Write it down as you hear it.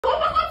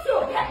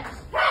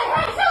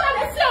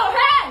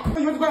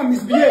go and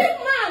misbehave?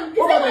 Man,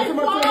 over there, say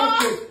my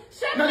place.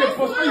 Now they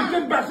post you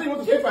came back, so you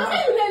want to stay for her.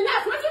 You dey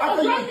laugh, waiting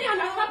for join me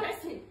and another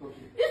person.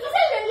 It's to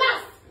say you dey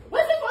laugh,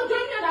 waiting for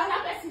join me and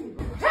another person.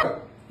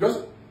 Just,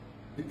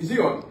 is he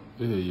on?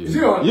 Yeah. Is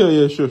he on?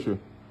 Yeah, sure.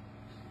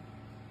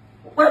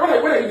 What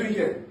are you doing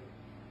here?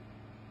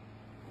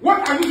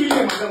 What are you doing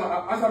here,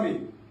 madam? Answer me.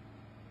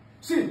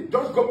 See,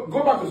 just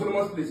go back to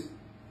Solomon's place.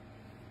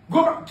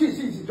 Go back, see,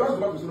 just go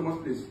back to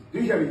Solomon's place. Do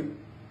you hear me?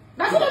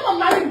 That's Solomon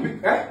marry me.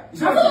 That's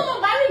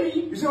Solomon marry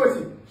me. You see what it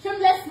is?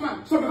 Shameless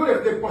man. So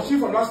because they pursue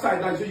from that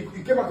side, now so you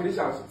came back to this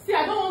house. See,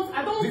 I don't want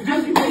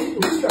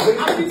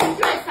I'm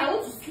stressed. I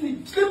want to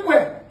sleep. Sleep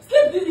where?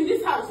 Sleep in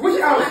this house.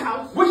 Which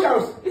house? Which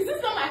house? Is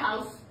this not my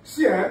house?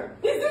 See, eh?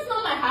 Is this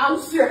not my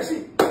house? See, you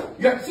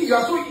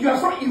are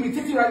so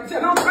irritating, right? See,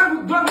 now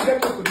don't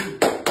get close to me.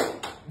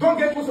 Don't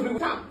get close to me.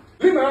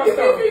 Leave my house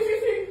now.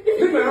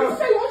 Leave my house.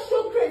 Say you want to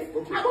show grace.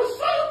 Okay. I will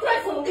show you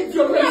grace. It's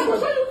your grace. I will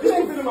show you grace.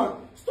 Stupid man.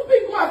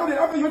 Stupid man.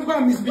 After you want to go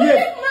and misbehave.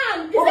 Stupid man.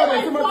 Over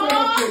there, say my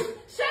place.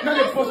 Now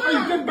they post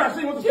you came back, so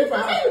you want to stay for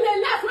her. It's to say you dey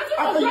laugh, waiting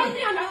for join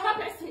me and another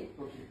person.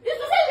 It's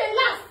to say you dey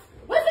laugh,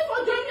 waiting for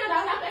join me and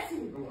another person.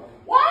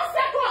 1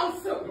 second,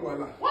 sir.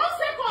 1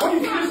 second. When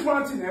you finish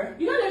one thing,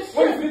 you know the shit.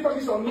 when you finish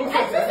talking some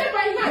nonsense, I say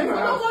by now, you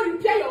don't go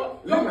repair your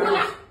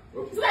collar.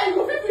 So that you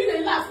go fit feel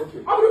the laugh.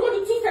 I'm going to go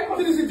to 2 seconds.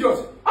 See this idiot.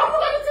 I'm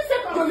going to go to 2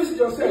 seconds. Don't listen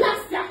to yourself.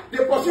 Last year. They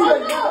pursue you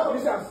and you enter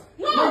police house.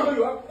 No. Now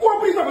you are. Who are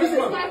police officer?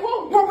 This is my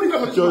home. Who are police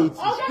officer? Security.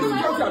 Okay, my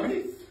house be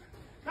this.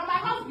 Now my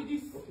house be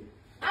this.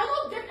 I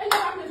don't get any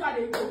other place where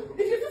they go.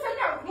 If you still say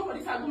me I go for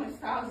this, I go my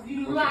sister's house.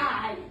 You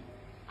lie.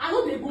 I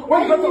know they go.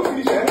 When you talk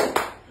finish,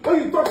 when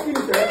you talk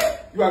finish,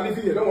 you are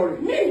leaving here. Don't worry.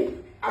 Me.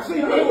 I say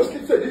you are not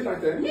sleeping this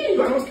night. Me.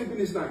 You are not sleeping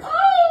this night.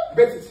 Oh.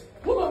 Bet it.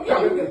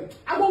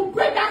 I will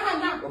break that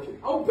hand now. Okay.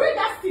 I will break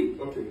that stick.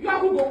 Okay. You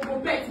are going to go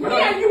bet. Me Madam,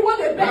 and you want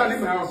to bet. Madam,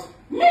 leave my house.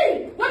 Me.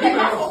 When they Leave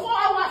my last house. for 4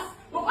 hours.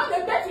 But when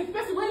they bet with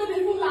person, when they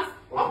even last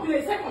up to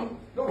a second.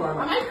 No worry.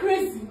 Am I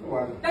crazy? No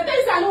worry. The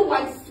things I know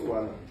wise. No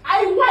worry.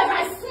 I wise.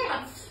 I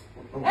smart.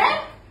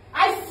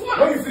 I smart.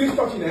 When you finish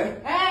talking,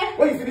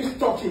 when you finish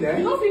talking,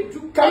 You don't fit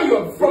do. carry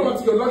your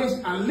property, your luggage,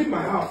 and leave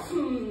my house.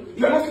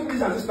 You are not sleeping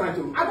this night,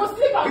 too. I go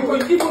sleep out.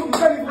 Because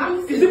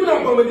it's even an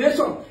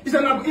accommodation. It's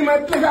in my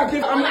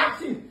pleasure. I'm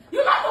acting.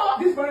 You don't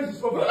know. This marriage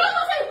is over. You don't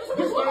know that you This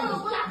supposed to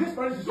marriage go. this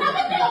marriage is Now over.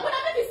 make me open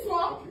and make it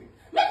small. Okay.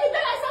 Make me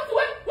tell myself to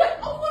wait.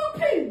 I'm going to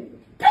pay.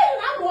 Pay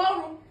now,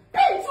 war.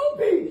 Pay too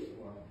big.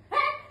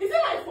 Is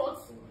it my fault?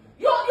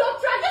 Your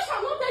tradition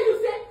not tell you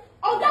say,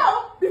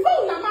 before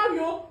you marry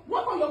you,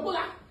 work on your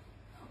bola.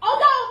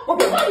 Before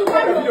you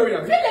marry you,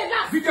 feel the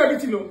last. Video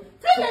everything, no.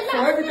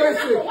 For evidence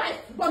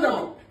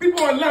sake.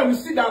 People online will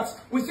see that,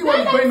 we see what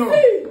is going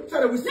on.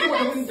 So that we see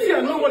what we see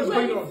and know what is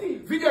going on.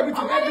 Video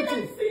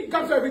everything.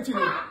 Capture everything.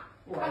 I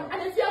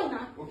don't fear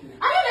now.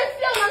 I don't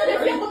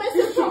fear now.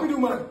 This stupid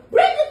woman.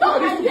 Bring it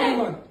up This again. stupid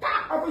woman.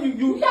 After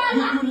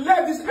you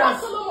left this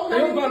house,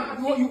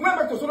 you went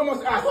back to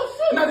Solomon's house.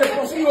 Now they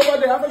pursue you over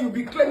there after you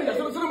be claiming that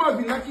Solomon has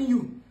been knocking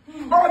you.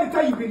 All the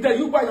time you've been there,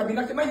 you guys have been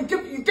knocking. Now you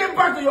came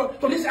back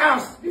to this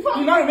house. You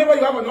now remember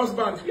you have an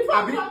husband. You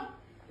now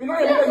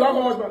remember you have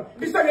a husband.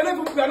 This time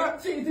you're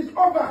not. See, it is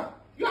over.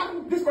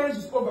 This marriage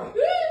is over.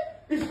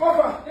 It's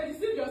over. Then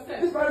deceive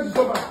yourself. This marriage is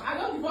over. I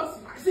don't divorce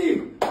you.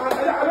 See,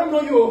 I don't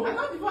know you. I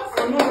don't divorce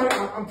I'm you. not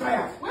married. I'm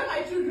tired. Where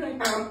my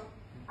children?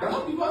 I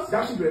don't divorce you.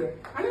 That children.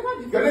 I never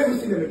divorce. You're not even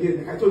seeing them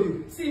again, like I told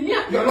you. See, me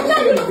and You're not you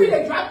seeing them don't feel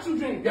again. they drag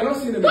children. You're not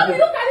seeing them Don't again.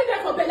 you carry them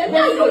for belly. Me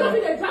and you don't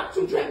feel they drag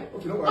children.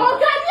 Okay, no worries.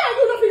 Okay, me and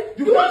you don't feel.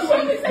 You You can't don't do show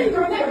me anything. say You you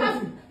can't do never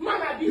anything.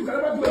 man I be. You can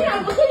never do Me I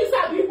anything. go show you say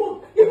I be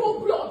Igbo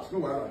blood. No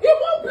wahala.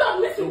 Igbo blood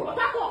listen No for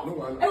wahala. Port No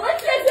wahala. And when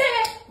they say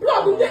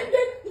blood, they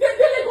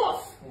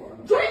Lagos.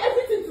 Join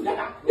everything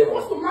together. It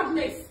was to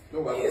madness. No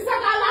wahala.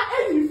 Inside Allah,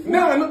 any food.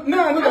 Now I know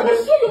that I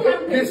will show you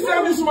madness. they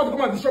sell this woman to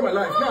come and destroy my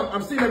life. Now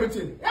I'm seeing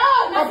everything. Yeah,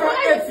 After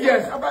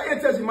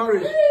 8 years in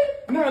marriage.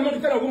 Now I know the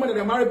kind of woman that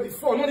I married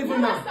before, not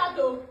even now.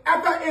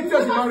 After 8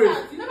 years in marriage,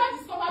 You never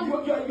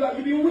discovered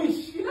you be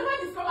wish, You never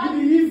you discovered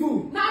be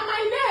evil. Now my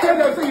name. Tell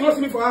them say you not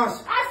see me for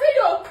us. I see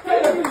you.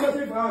 Tell them say you not see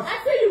me for us.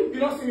 I see you. You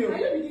don't see me. Now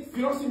you be this.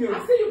 You don't see me.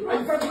 I see you, bro. And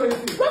you can't do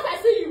anything. Because I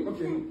see you.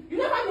 Okay. You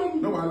never know me.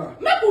 No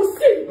wahala. Make you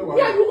see. No wahala.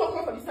 Yeah, you go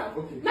come for this house.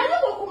 Okay. Now you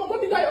go come and go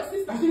with your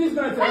sister. I see this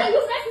night. Hey,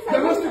 you first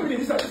You're not sleeping in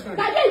this house this night.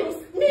 Now yeah, you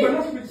me. You're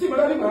not sleeping. See,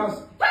 madam, leave my house.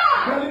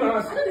 Ah! Madam, leave my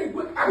house. I know they go.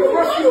 I go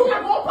rush you.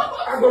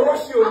 I go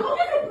rush you. I go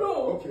give you blow.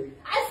 Okay.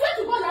 I swear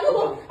to God, I don't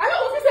go. I don't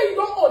go say you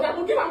don't old. I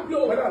go give am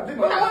blow. Madam, leave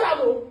my When I house. hold am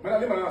go. Madam,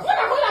 leave my house. When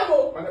I hold am go.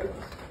 Madam,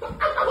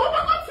 I go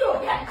back up to your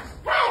head.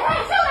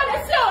 Hey, show me the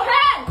see your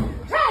head.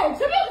 Hey,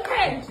 show me the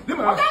head. Leave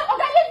my house.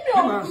 Okay, leave me Leave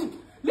my alone. house.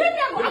 Leave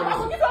me alone. I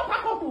go give you a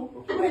pack up.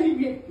 Go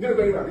anywhere. never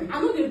go anywhere.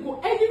 I know they go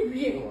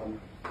anywhere.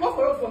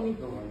 What for me?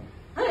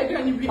 I don't go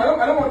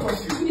anywhere. I don't want to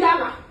touch you.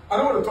 Yala. I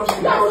don't want to touch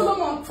you. Yeah, Because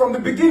Solomon. from the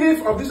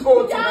beginning of this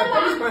whole thing, I Yeah.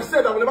 promised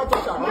myself I will never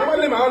touch her. I will never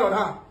lay my hand on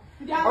her.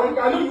 Yeah.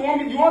 I know you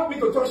want me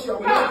to touch you. I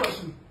will never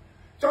touch you.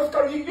 Just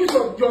carry use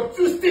your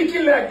two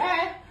stinking legs.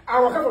 I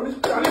will come from this.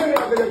 I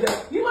never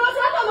get You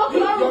want to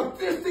know your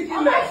two stinking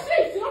on my legs.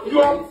 street, you don't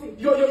do anything.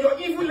 Your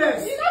evil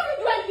legs. You don't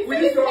do anything.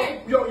 with your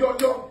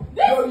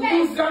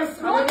nuisance.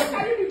 I want to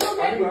carry the go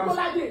where the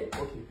Ebola dey.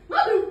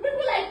 Not the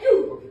people like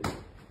you.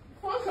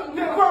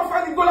 Then go and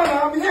find Ebola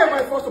now. I'm here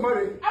by force to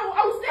marry. I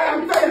will stay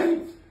and find it.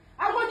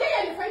 I will get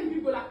here to find the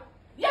Ebola.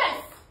 Yes.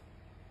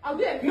 I'll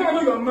do it. No, I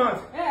know you're mad.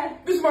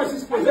 This man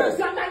is possessed.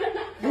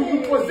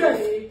 You possess.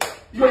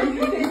 You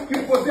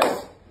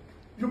possess.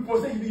 You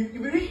possess.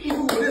 You very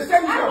evil. They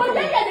send you to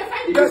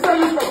They send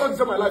you to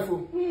destroy my life.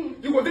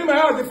 You go to my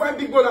house. They find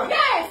big Ebola.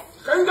 Yes.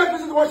 Can you guys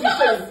listen to what she's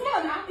saying? Is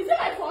it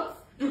my fault?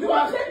 You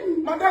ask,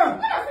 Madam.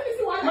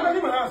 Madam,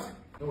 leave my house.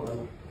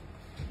 Before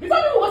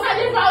people was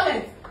having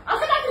violence, I'll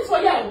say that things for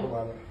you.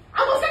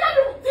 I will say that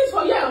things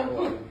for you. I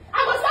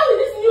will start with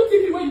this new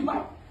TV when you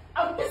buy.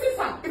 This is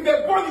her. If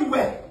they born you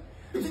well,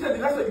 you see that the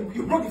last time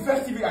you broke the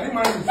first TV, I didn't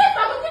marry you. Yes,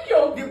 I will take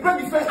you. They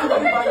broke the first TV, I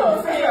didn't marry you. The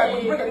first time I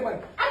will break, I didn't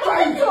marry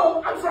you.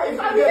 I'm trying. If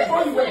they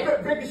born you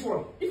well, break this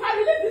one. If I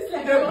release this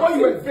leg, they born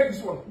you well, break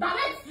this one.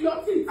 Direct to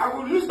your teeth. I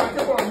will lose my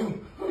temper on you.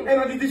 And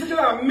on the decision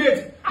I have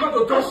made not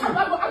to touch you. I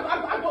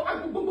go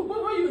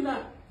you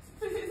now.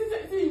 See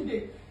you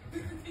there.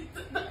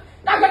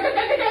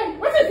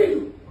 What is it?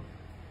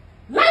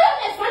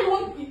 Lioness, why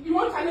you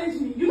want challenge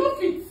me? You don't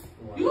fit.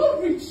 You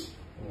don't reach.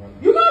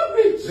 You don't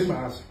reach. Leave my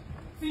house.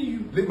 See you.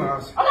 Leave my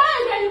house. I'm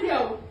not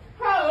here.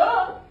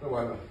 Hello. No,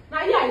 why not?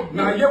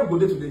 Now here we go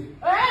there today.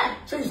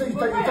 So you say you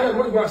tell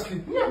me to go and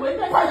sleep. Yeah, but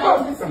why go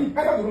and sleep?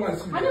 I can't go and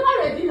sleep. I'm not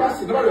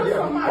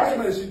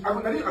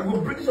ready. I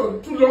will break this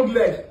on 2 long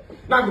legs.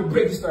 Now I will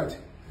break this night.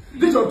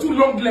 These are 2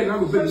 long legs. Now I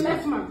will break this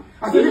night.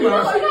 I said, leave my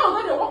house.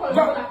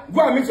 Go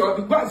and meet your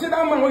husband. Go and say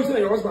that man when you say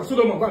your husband,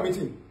 Solomon, go and meet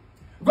him.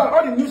 Go and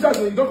all the news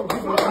you don't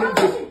complete from the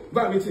go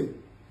and meet him.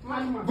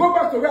 Go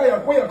back to where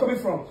you're coming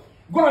from.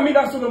 Go and meet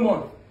that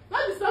Solomon.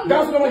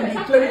 That Solomon you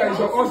be claiming that is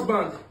your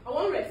husband.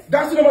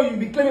 That Solomon you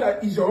be claiming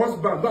that is your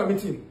husband. Go and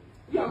meet him.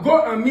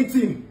 Go and meet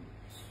him.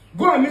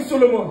 Go and meet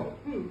Solomon.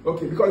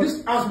 Okay, because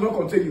this house will not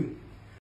contain you.